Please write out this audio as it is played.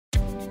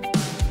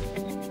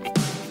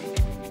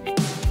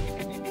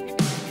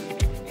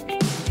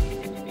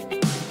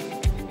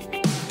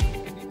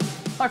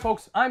Hi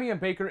folks, I'm Ian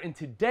Baker, and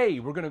today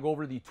we're going to go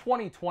over the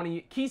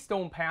 2020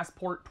 Keystone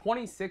Passport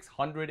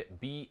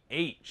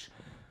 2600BH.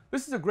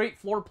 This is a great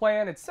floor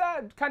plan. It's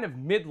kind of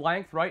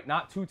mid-length, right?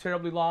 Not too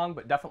terribly long,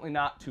 but definitely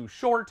not too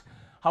short.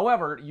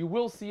 However, you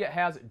will see it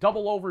has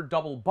double over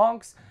double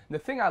bunks. And the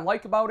thing I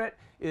like about it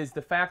is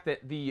the fact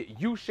that the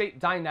U-shaped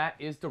dinette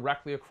is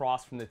directly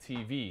across from the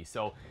TV.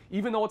 So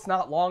even though it's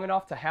not long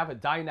enough to have a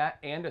dinette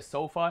and a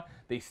sofa,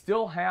 they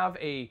still have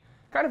a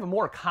kind of a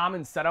more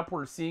common setup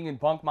we're seeing in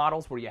bunk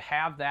models where you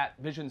have that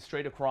vision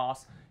straight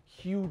across.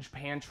 Huge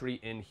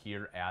pantry in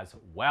here as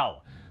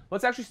well.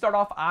 Let's actually start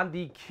off on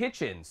the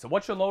kitchen. So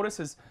what you'll notice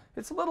is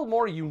it's a little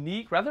more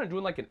unique. Rather than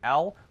doing like an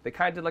L, they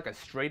kind of did like a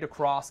straight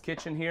across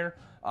kitchen here.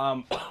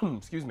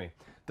 Excuse me.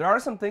 There are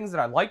some things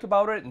that I like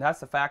about it, and that's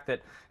the fact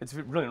that it's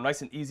really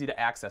nice and easy to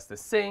access the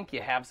sink.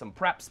 You have some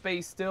prep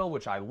space still,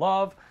 which I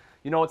love.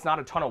 You know, it's not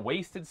a ton of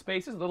wasted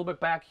space. There's a little bit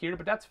back here,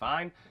 but that's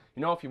fine.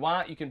 You know, if you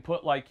want, you can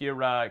put like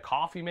your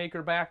coffee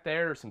maker back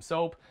there or some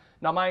soap.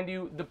 Now, mind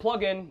you, the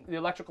plug-in, the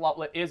electrical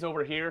outlet is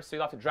over here, so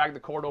you'll have to drag the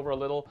cord over a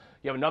little.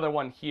 You have another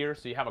one here,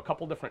 so you have a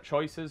couple different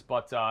choices,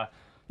 but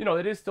you know,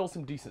 it is still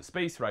some decent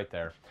space right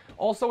there.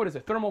 Also, it is a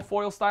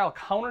thermofoil style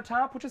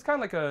countertop, which is kind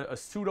of like a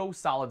pseudo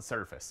solid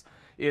surface.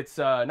 It's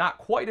not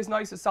quite as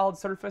nice as solid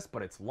surface,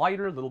 but it's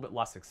lighter, a little bit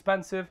less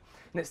expensive,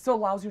 and it still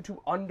allows you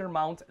to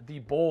undermount the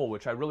bowl,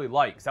 which I really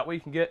like. So that way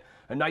you can get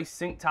a nice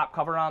sink top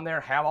cover on there,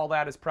 have all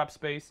that as prep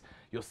space.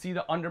 You'll see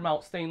the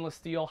undermount stainless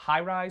steel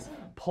high-rise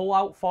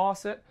pull-out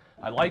faucet.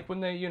 I like when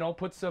they, you know,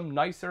 put some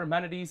nicer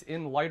amenities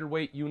in lighter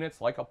weight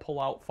units, like a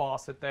pull-out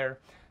faucet there.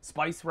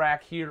 Spice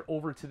rack here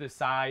over to the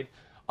side.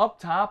 Up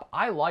top,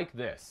 I like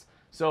this.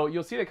 So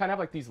you'll see they kind of have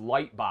like these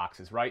light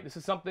boxes, right? This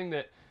is something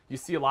that you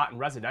see a lot in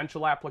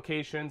residential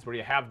applications where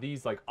you have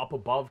these like up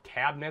above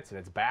cabinets and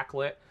it's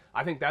backlit.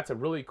 I think that's a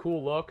really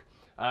cool look,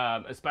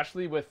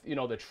 especially with, you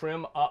know, the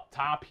trim up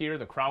top here,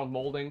 the crown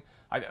molding.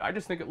 I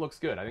just think it looks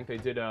good. I think they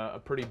did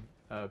a pretty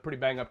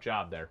bang up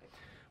job there.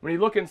 When you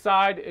look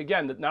inside,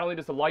 again, not only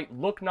does the light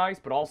look nice,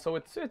 but also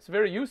it's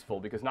very useful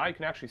because now you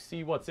can actually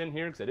see what's in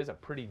here because it is a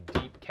pretty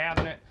deep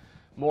cabinet.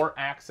 More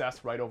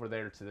access right over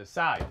there to the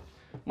side.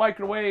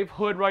 Microwave,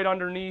 hood right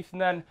underneath,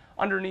 and then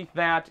underneath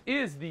that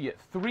is the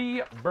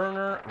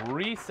 3-burner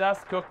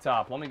recessed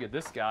cooktop. Let me get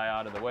this guy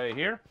out of the way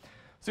here.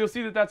 So you'll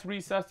see that that's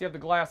recessed. You have the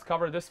glass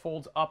cover. This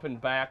folds up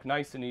and back,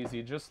 nice and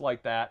easy, just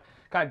like that.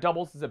 Kind of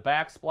doubles as a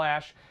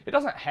backsplash. It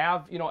doesn't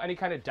have, you know, any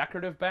kind of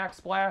decorative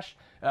backsplash.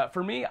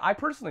 For me, I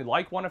personally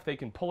like one if they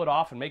can pull it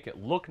off and make it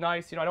look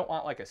nice. You know, I don't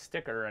want like a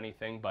sticker or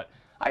anything, but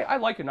I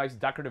like a nice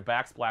decorative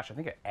backsplash. I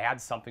think it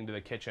adds something to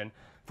the kitchen.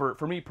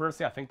 For me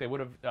personally, I think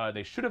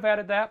they should have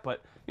added that,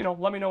 but you know,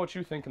 let me know what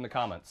you think in the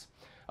comments.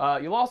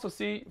 You'll also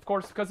see, of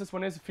course, because this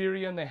one is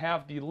Furion, they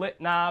have the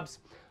lit knobs.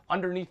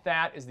 Underneath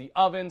that is the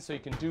oven, so you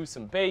can do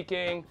some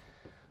baking.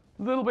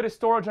 A little bit of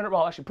storage under,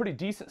 well, actually pretty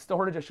decent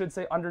storage, I should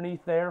say,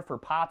 underneath there for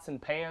pots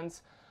and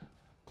pans.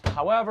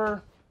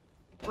 However,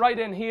 right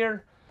in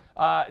here,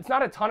 it's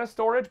not a ton of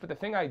storage, but the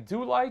thing I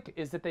do like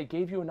is that they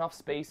gave you enough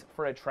space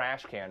for a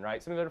trash can,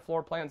 right? Some of their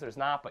floor plans there's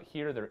not, but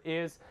here there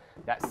is.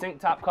 That sink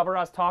top cover I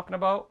was talking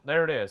about,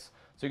 there it is.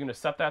 So you're going to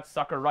set that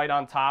sucker right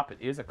on top. It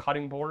is a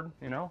cutting board,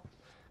 you know.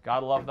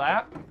 Gotta love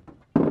that.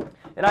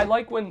 And I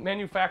like when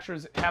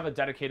manufacturers have a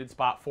dedicated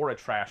spot for a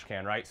trash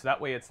can, right? So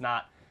that way it's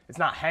not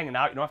hanging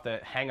out. You don't have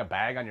to hang a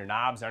bag on your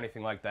knobs or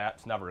anything like that.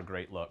 It's never a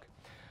great look.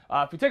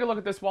 If you take a look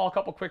at this wall, a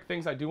couple quick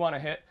things I do want to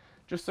hit.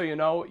 Just so you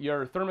know,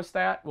 your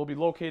thermostat will be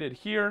located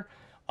here.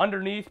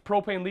 Underneath,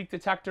 propane leak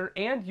detector,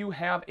 and you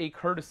have a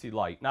courtesy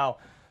light. Now,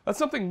 that's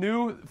something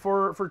new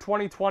for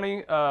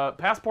 2020.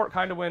 Passport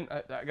kind of went,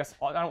 I guess,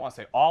 I don't want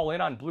to say all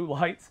in on blue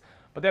lights,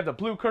 but they have the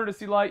blue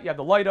courtesy light. You have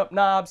the light up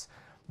knobs.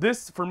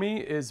 This, for me,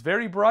 is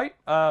very bright.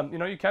 You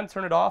know, you can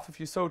turn it off if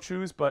you so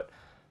choose, but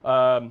you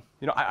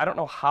know, I don't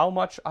know how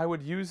much I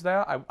would use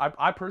that.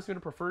 I personally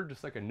would prefer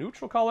just like a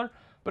neutral color,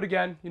 but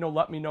again, you know,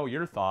 let me know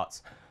your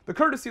thoughts. The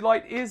courtesy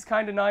light is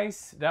kind of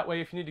nice. That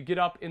way, if you need to get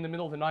up in the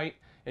middle of the night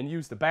and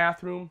use the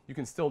bathroom, you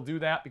can still do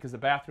that because the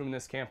bathroom in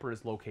this camper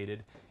is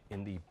located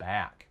in the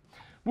back.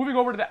 Moving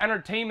over to the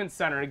entertainment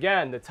center.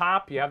 Again, the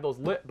top, you have those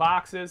lit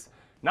boxes.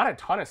 Not a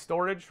ton of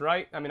storage,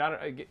 right? I mean,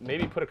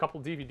 maybe put a couple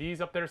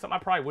DVDs up there or something. I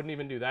probably wouldn't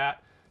even do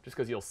that just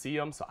because you'll see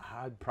them, so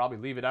I'd probably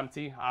leave it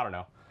empty. I don't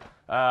know.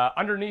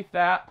 Underneath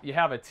that, you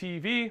have a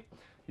TV.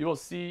 You will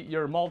see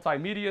your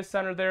multimedia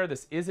center there.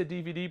 This is a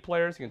DVD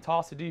player, so you can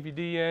toss a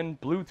DVD in.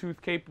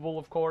 Bluetooth capable,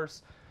 of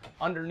course.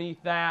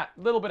 Underneath that,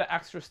 a little bit of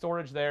extra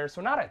storage there.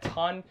 So not a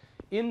ton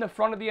in the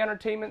front of the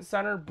entertainment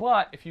center,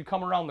 but if you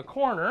come around the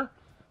corner,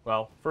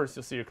 well, first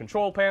you'll see your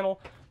control panel,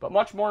 but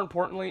much more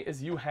importantly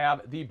is you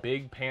have the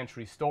big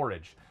pantry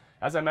storage.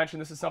 As I mentioned,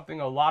 this is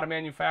something a lot of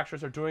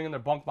manufacturers are doing in their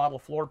bunk model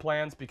floor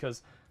plans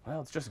because, well,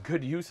 it's just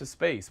good use of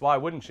space. Why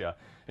wouldn't you?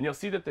 And you'll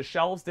see that the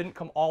shelves didn't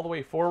come all the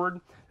way forward.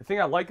 The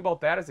thing I like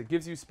about that is it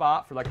gives you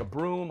spot for like a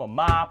broom, a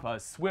mop, a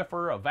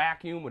Swiffer, a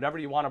vacuum, whatever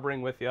you want to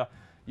bring with you.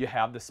 You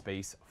have the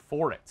space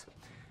for it.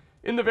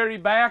 In the very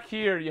back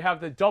here, you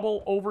have the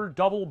double over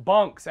double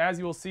bunks. As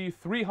you will see,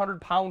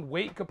 300-pound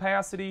weight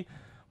capacity.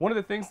 One of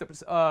the things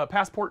that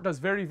Passport does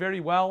very,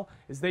 very well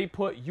is they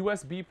put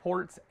USB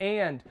ports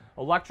and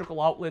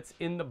electrical outlets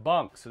in the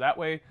bunk. So that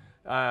way,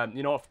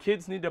 you know, if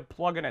kids need to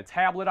plug in a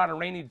tablet on a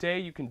rainy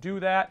day, you can do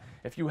that.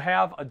 If you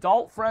have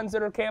adult friends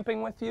that are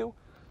camping with you,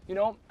 you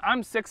know,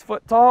 I'm 6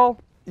 foot tall.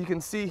 You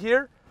can see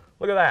here,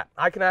 look at that.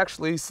 I can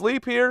actually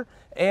sleep here,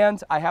 and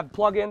I have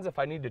plug-ins if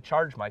I need to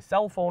charge my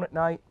cell phone at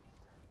night.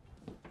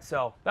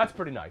 So that's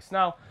pretty nice.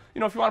 Now, you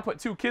know, if you want to put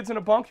 2 kids in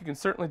a bunk, you can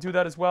certainly do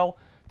that as well.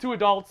 2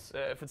 adults,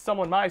 if it's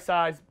someone my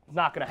size,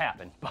 not going to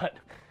happen. But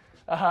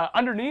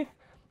underneath,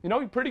 you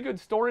know, pretty good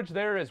storage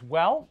there as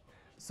well.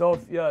 So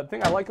the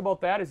thing I like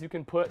about that is you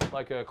can put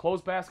like a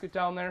clothes basket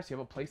down there, so you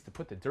have a place to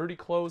put the dirty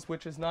clothes,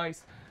 which is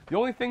nice. The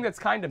only thing that's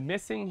kind of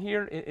missing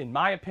here, in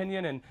my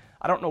opinion, and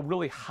I don't know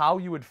really how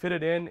you would fit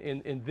it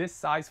in this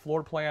size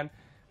floor plan,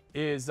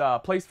 is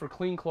a place for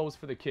clean clothes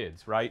for the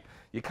kids, right?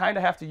 You kind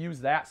of have to use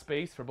that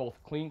space for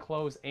both clean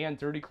clothes and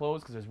dirty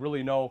clothes because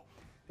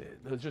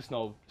there's just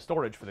no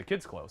storage for the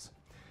kids' clothes.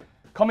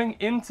 Coming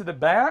into the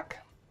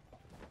back,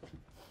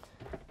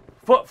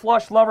 foot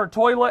flush lever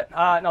toilet.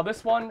 Now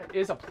this one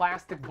is a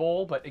plastic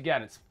bowl, but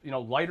again, it's, you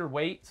know, lighter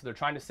weight, so they're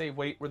trying to save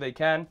weight where they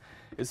can.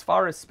 As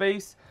far as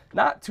space,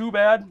 not too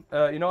bad.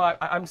 You know,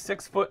 I'm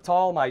 6 foot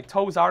tall. My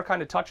toes are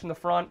kind of touching the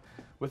front.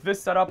 With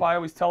this setup, I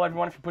always tell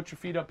everyone if you put your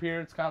feet up here,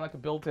 it's kind of like a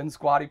built-in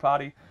squatty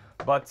potty.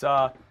 But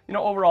you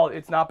know, overall,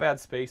 it's not bad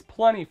space.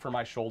 Plenty for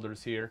my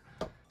shoulders here.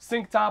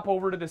 Sink top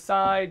over to the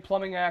side,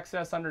 plumbing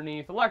access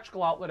underneath,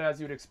 electrical outlet as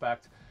you'd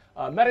expect.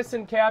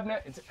 Medicine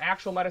cabinet, it's an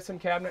actual medicine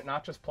cabinet,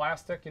 not just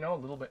plastic, you know, a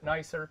little bit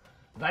nicer.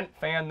 Vent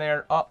fan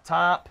there up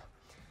top.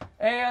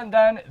 And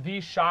then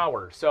the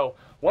shower. So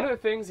one of the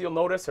things you'll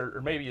notice,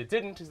 or maybe you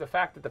didn't, is the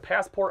fact that the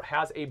Passport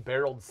has a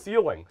barreled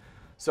ceiling.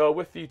 So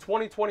with the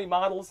 2020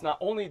 models, not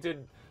only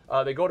did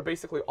they go to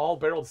basically all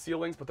barreled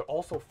ceilings, but they're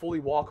also fully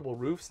walkable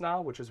roofs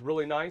now, which is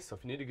really nice. So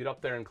if you need to get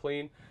up there and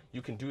clean,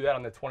 you can do that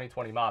on the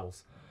 2020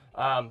 models.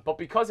 But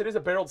because it is a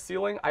barreled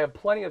ceiling, I have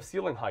plenty of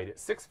ceiling height.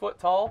 It's 6 foot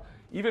tall.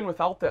 Even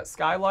without that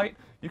skylight,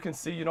 you can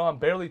see, you know, I'm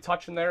barely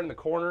touching there in the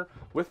corner.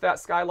 With that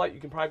skylight, you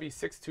can probably be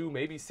 6'2",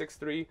 maybe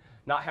 6'3",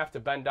 not have to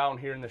bend down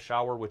here in the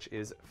shower, which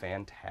is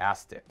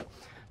fantastic.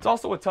 It's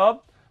also a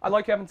tub. I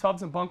like having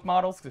tubs and bunk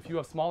models because if you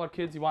have smaller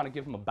kids, you want to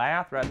give them a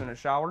bath rather than a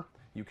shower,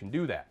 you can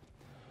do that.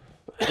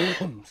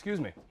 Excuse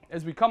me.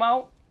 As we come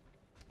out,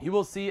 you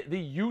will see the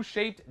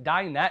U-shaped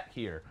dinette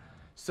here.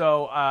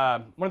 So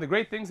one of the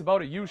great things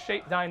about a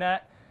U-shaped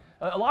dinette,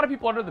 a lot of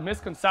people are under the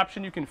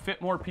misconception you can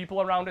fit more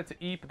people around it to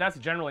eat, but that's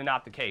generally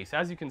not the case.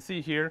 As you can see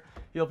here,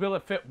 you'll be able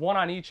to fit 1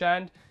 on each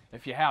end.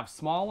 If you have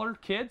smaller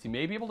kids, you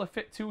may be able to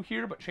fit 2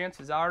 here, but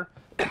chances are,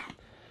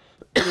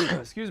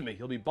 excuse me,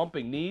 you'll be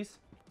bumping knees.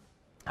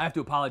 I have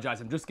to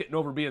apologize, I'm just getting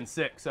over being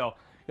sick, so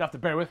you have to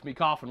bear with me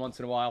coughing once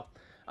in a while.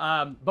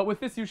 But with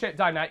this U-shaped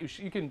dinette,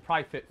 you can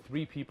probably fit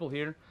 3 people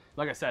here.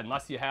 Like I said,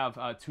 unless you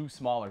have 2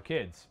 smaller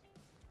kids.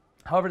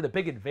 However, the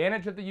big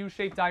advantage of the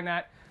U-shaped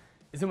dinette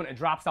is that when it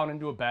drops down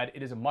into a bed,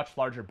 it is a much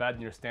larger bed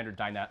than your standard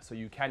dinette, so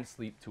you can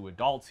sleep 2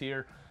 adults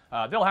here.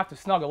 They'll have to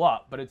snuggle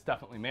up, but it's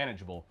definitely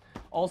manageable.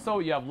 Also,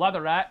 you have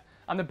leatherette.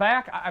 On the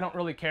back, I don't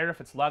really care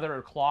if it's leather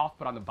or cloth,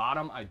 but on the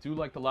bottom, I do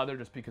like the leather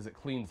just because it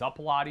cleans up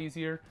a lot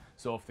easier.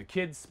 So if the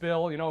kids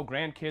spill, you know,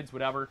 grandkids,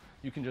 whatever,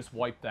 you can just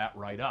wipe that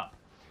right up.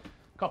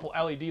 A couple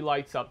LED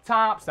lights up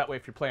top, so that way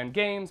if you're playing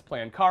games,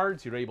 playing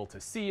cards, you're able to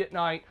see at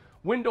night.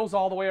 Windows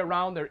all the way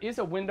around. There is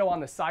a window on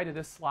the side of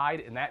this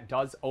slide, and that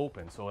does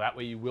open, so that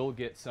way you will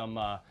get some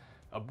a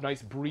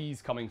nice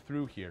breeze coming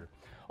through here.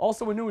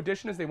 Also, a new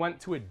addition is they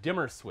went to a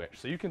dimmer switch,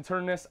 so you can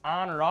turn this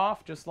on or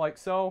off just like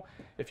so.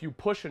 If you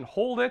push and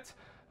hold it,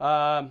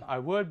 I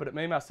would, but it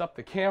may mess up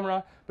the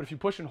camera, but if you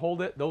push and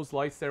hold it, those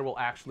lights there will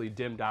actually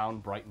dim down,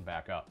 brighten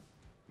back up.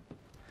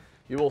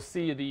 You will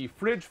see the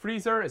fridge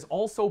freezer is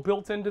also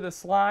built into the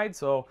slide,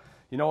 so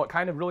you know it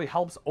kind of really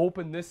helps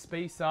open this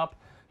space up.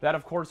 That,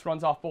 of course,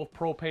 runs off both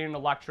propane and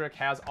electric,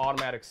 has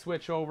automatic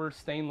switchover,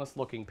 stainless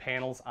looking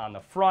panels on the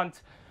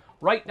front.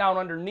 Right down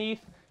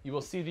underneath, you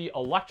will see the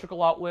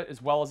electrical outlet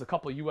as well as a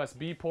couple of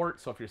USB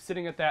ports. So if you're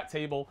sitting at that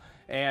table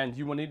and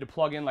you will need to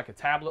plug in like a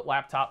tablet,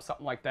 laptop,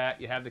 something like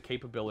that, you have the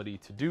capability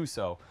to do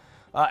so.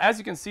 As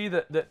you can see,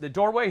 the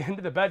doorway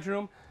into the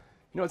bedroom,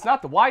 you know, it's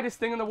not the widest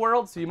thing in the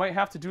world, so you might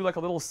have to do like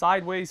a little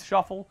sideways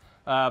shuffle,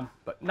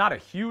 but not a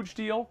huge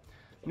deal.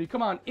 When you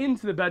come on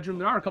into the bedroom,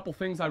 there are a couple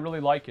things I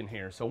really like in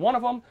here. So one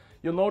of them,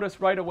 you'll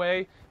notice right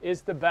away, is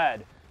the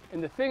bed.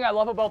 And the thing I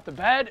love about the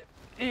bed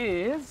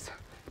is,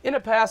 in a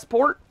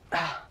Passport,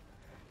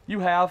 you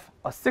have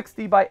a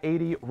 60 by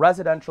 80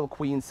 residential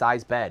queen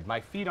size bed.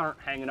 My feet aren't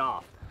hanging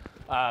off.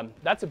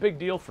 That's a big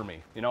deal for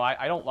me. You know,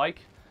 I don't like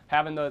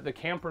having the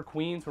camper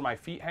queens where my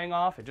feet hang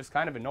off. It just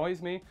kind of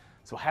annoys me.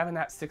 So having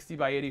that 60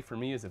 by 80 for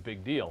me is a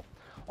big deal.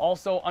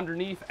 Also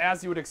underneath,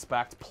 as you would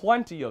expect,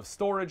 plenty of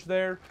storage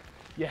there.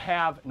 You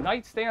have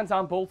nightstands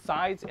on both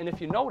sides, and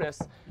if you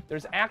notice,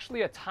 there's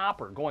actually a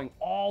topper going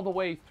all the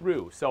way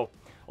through. So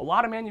a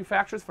lot of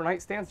manufacturers for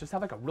nightstands just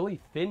have like a really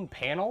thin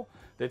panel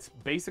that's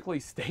basically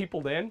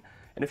stapled in,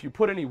 and if you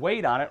put any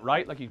weight on it,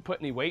 right, like you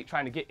put any weight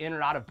trying to get in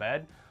or out of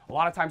bed, A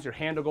lot of times your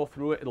hand will go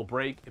through it, it'll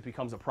break, it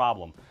becomes a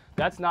problem.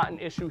 That's not an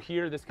issue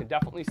here. This can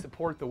definitely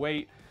support the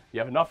weight. You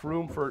have enough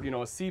room for, you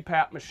know, a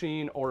CPAP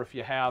machine, or if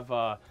you have,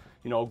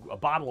 you know, a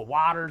bottle of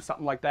water,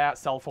 something like that,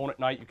 cell phone at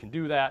night, you can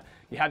do that.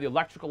 You have the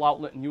electrical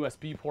outlet and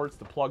USB ports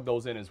to plug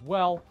those in as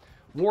well.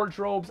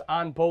 Wardrobes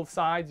on both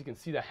sides. You can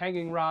see the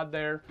hanging rod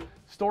there.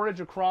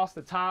 Storage across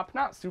the top,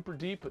 not super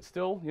deep, but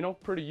still, you know,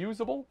 pretty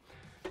usable.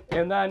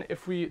 And then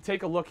if we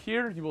take a look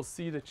here, you will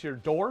see that your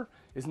door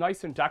is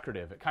nice and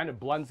decorative. It kind of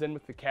blends in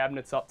with the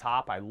cabinets up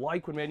top. I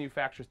like when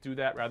manufacturers do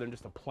that rather than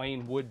just a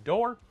plain wood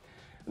door.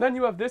 And then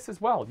you have this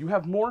as well. You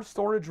have more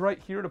storage right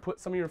here to put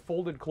some of your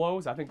folded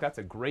clothes. I think that's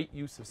a great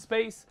use of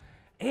space.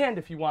 And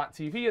if you want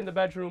TV in the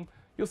bedroom,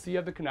 you'll see you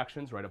have the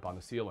connections right up on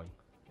the ceiling.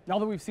 Now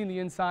that we've seen the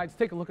insides,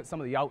 take a look at some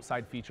of the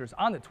outside features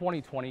on the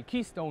 2020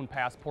 Keystone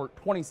Passport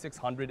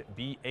 2600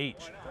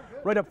 BH.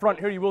 Right up front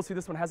here, you will see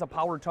this one has a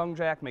power tongue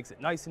jack, makes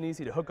it nice and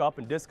easy to hook up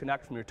and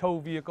disconnect from your tow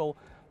vehicle.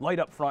 Light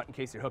up front in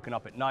case you're hooking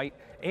up at night,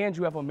 and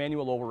you have a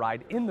manual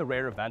override in the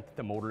rare event that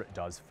the motor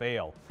does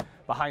fail.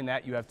 Behind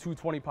that, you have two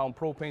 20-pound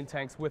propane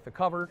tanks with a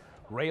cover,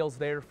 rails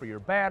there for your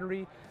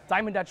battery,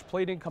 diamond etch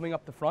plating coming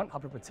up the front,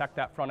 help to protect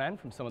that front end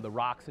from some of the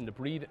rocks and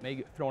debris that may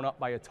get thrown up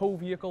by a tow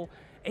vehicle,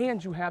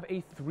 and you have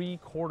a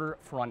 3/4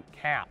 front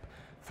cap.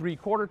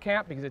 3/4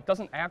 cap because it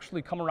doesn't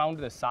actually come around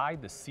to the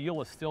side. The seal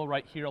is still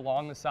right here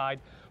along the side,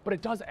 but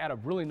it does add a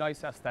really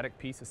nice aesthetic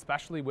piece,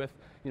 especially with,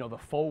 you know, the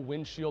faux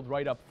windshield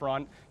right up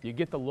front. You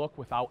get the look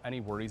without any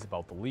worries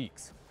about the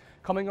leaks.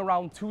 Coming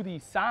around to the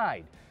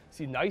side,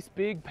 see nice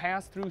big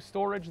pass-through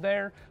storage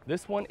there.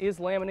 This one is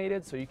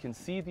laminated so you can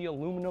see the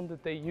aluminum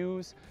that they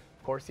use.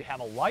 Of course, you have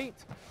a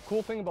light.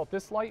 Cool thing about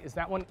this light is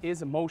that one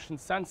is a motion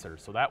sensor.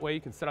 So that way you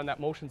can sit on that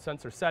motion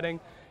sensor setting.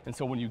 And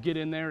so when you get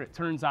in there, it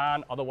turns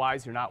on.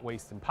 Otherwise, you're not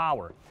wasting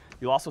power.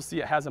 You'll also see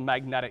it has a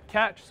magnetic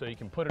catch, so you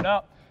can put it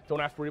up. Don't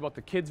have to worry about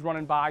the kids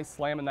running by,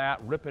 slamming that,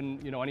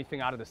 ripping, you know,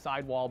 anything out of the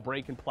sidewall,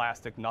 breaking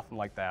plastic, nothing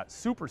like that.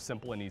 Super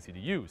simple and easy to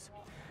use.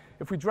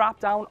 If we drop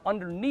down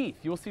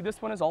underneath, you'll see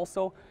this one is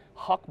also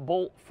huck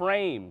bolt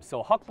frame.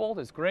 So huck bolt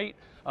is great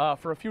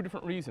for a few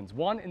different reasons.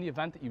 One, in the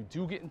event that you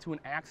do get into an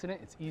accident,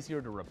 it's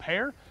easier to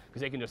repair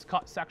because they can just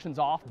cut sections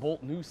off,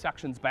 bolt new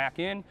sections back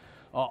in.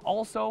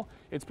 Also,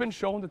 it's been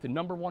shown that the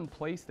 #1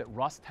 place that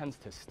rust tends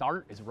to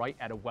start is right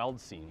at a weld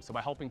seam. So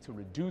by helping to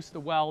reduce the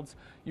welds,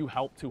 you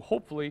help to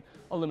hopefully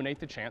eliminate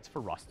the chance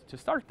for rust to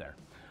start there.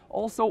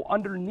 Also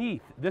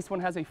underneath, this one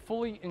has a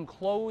fully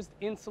enclosed,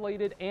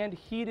 insulated, and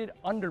heated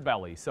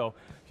underbelly. So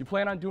if you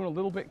plan on doing a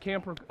little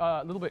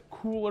bit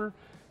cooler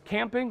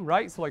camping,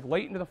 right? So like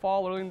late into the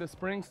fall, early into the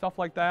spring, stuff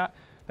like that.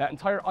 That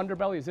entire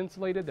underbelly is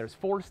insulated. There's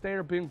forced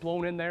air being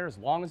blown in there as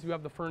long as you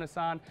have the furnace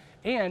on.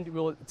 And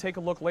we'll take a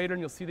look later and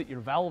you'll see that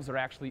your valves are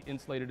actually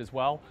insulated as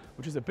well,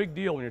 which is a big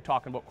deal when you're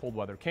talking about cold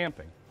weather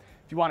camping.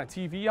 If you want a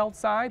TV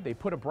outside, they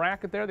put a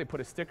bracket there, they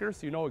put a sticker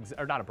so you know,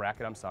 or not a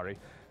bracket, I'm sorry.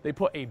 They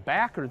put a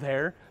backer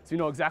there so you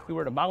know exactly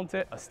where to mount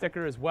it, a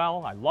sticker as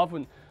well.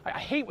 I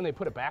hate when they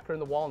put a backer in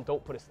the wall and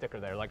don't put a sticker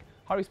there. Like,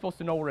 how are you supposed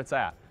to know where it's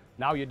at?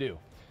 Now you do.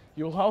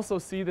 You'll also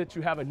see that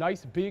you have a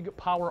nice big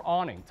power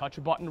awning. Touch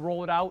a button to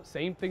roll it out,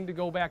 same thing to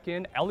go back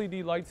in,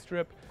 LED light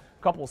strip,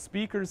 a couple of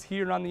speakers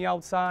here on the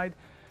outside.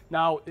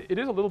 Now, it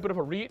is a little bit of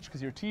a reach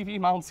because your TV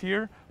mounts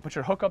here, but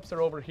your hookups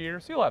are over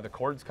here, so you'll have the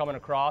cords coming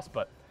across,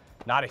 but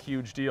not a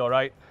huge deal,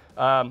 right?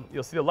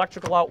 You'll see the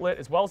electrical outlet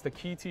as well as the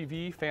Key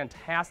TV.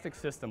 Fantastic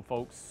system,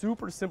 folks.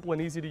 Super simple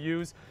and easy to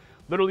use.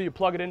 Literally, you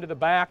plug it into the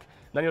back,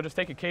 then you'll just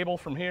take a cable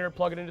from here,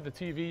 plug it into the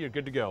TV, you're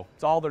good to go.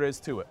 That's all there is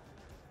to it.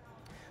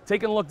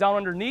 Taking a look down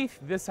underneath,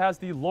 this has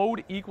the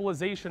load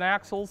equalization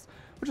axles,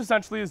 which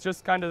essentially is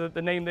just kind of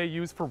the name they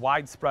use for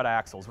widespread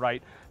axles,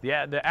 right?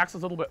 The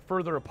axle's a little bit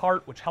further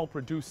apart, which help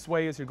reduce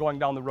sway as you're going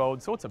down the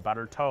road, so it's a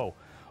better tow.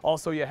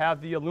 Also, you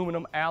have the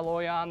aluminum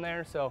alloy on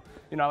there, so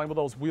not only will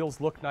those wheels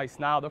look nice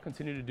now, they'll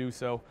continue to do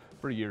so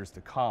for years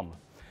to come.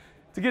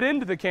 To get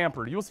into the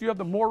camper, you'll see you have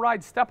the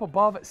MORryde step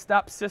above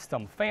step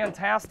system.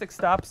 Fantastic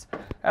steps.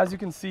 As you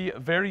can see,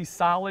 very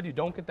solid. You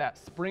don't get that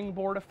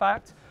springboard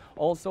effect.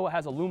 Also, it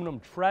has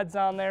aluminum treads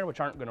on there, which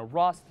aren't going to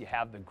rust. You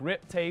have the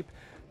grip tape.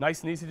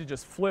 Nice and easy to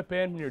just flip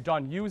in when you're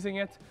done using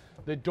it.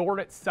 The door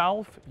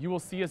itself, you will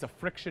see is a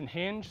friction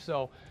hinge,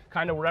 so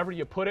kind of wherever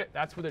you put it,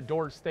 that's where the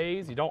door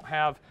stays. You don't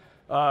have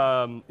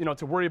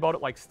to worry about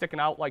it like sticking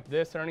out like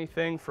this or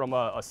anything from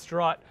a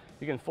strut.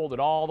 You can fold it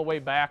all the way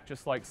back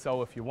just like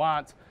so if you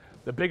want.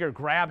 The bigger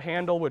grab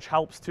handle, which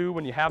helps too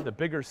when you have the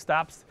bigger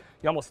steps.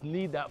 You almost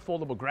need that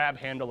foldable grab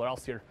handle or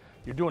else you're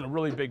doing a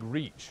really big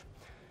reach.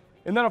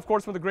 And then, of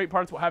course, one of the great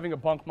parts about having a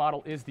bunk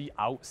model is the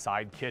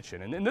outside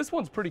kitchen. And this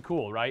one's pretty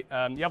cool, right?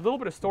 You have a little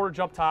bit of storage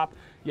up top.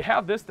 You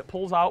have this that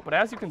pulls out, but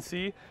as you can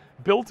see,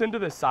 built into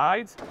the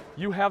sides,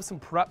 you have some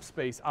prep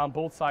space on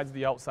both sides of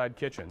the outside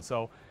kitchen.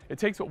 So it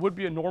takes what would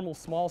be a normal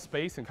small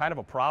space and kind of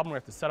a problem where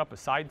you have to set up a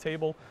side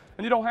table,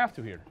 and you don't have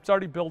to here. It's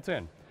already built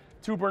in.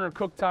 2-burner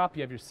cooktop,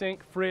 you have your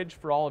sink, fridge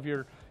for all of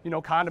your,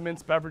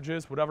 condiments,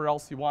 beverages, whatever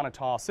else you want to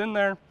toss in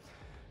there.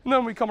 And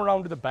then we come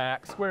around to the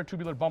back, square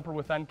tubular bumper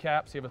with end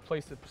caps. You have a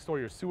place to store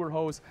your sewer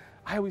hose.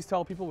 I always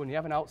tell people when you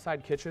have an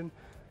outside kitchen,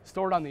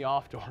 stored on the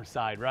off-door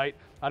side, right?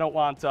 I don't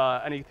want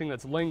anything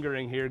that's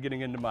lingering here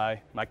getting into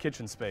my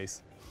kitchen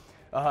space.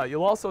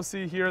 You'll also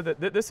see here that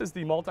this is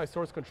the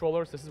multi-source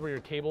controller. So this is where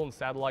your cable and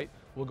satellite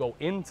will go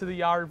into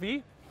the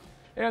RV.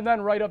 And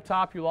then right up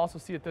top, you'll also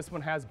see that this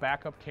one has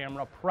backup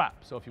camera prep.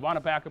 So if you want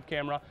a backup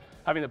camera,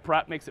 having the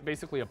prep makes it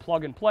basically a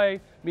plug and play,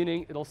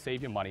 meaning it'll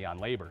save you money on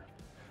labor.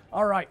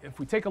 All right, if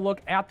we take a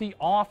look at the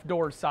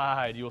off-door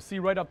side, you'll see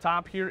right up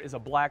top here is a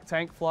black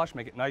tank flush.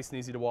 Make it nice and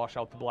easy to wash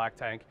out the black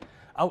tank.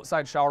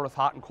 Outside shower with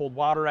hot and cold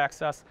water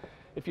access.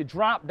 If you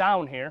drop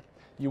down here,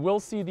 you will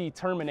see the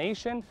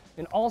termination,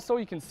 and also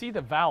you can see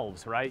the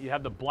valves, right? You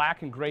have the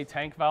black and gray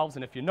tank valves,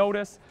 and if you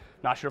notice,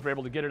 not sure if you're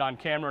able to get it on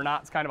camera or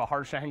not, it's kind of a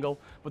harsh angle,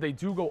 but they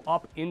do go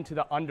up into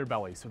the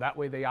underbelly, so that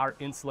way they are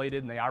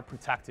insulated and they are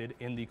protected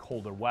in the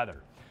colder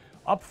weather.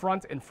 Up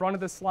front, in front of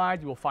this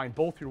slide, you will find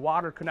both your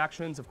water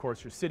connections, of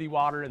course your city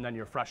water and then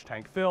your fresh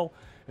tank fill.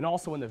 And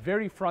also in the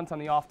very front on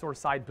the off-door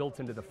side built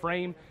into the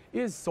frame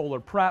is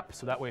solar prep.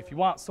 So that way if you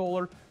want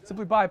solar,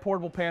 simply buy a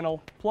portable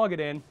panel, plug it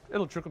in,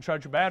 it'll trickle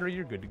charge your battery,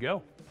 you're good to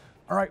go.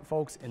 All right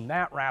folks, and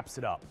that wraps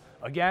it up.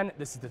 Again,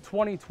 this is the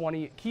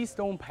 2020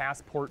 Keystone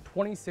Passport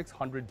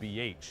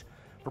 2600BH.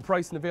 For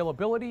price and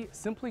availability,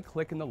 simply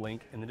click in the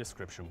link in the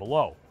description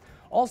below.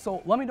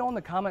 Also, let me know in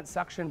the comment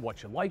section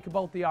what you like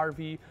about the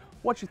RV,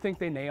 what you think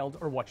they nailed,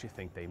 or what you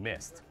think they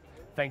missed.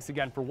 Thanks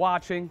again for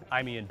watching.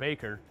 I'm Ian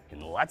Baker,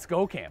 and let's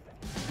go camping.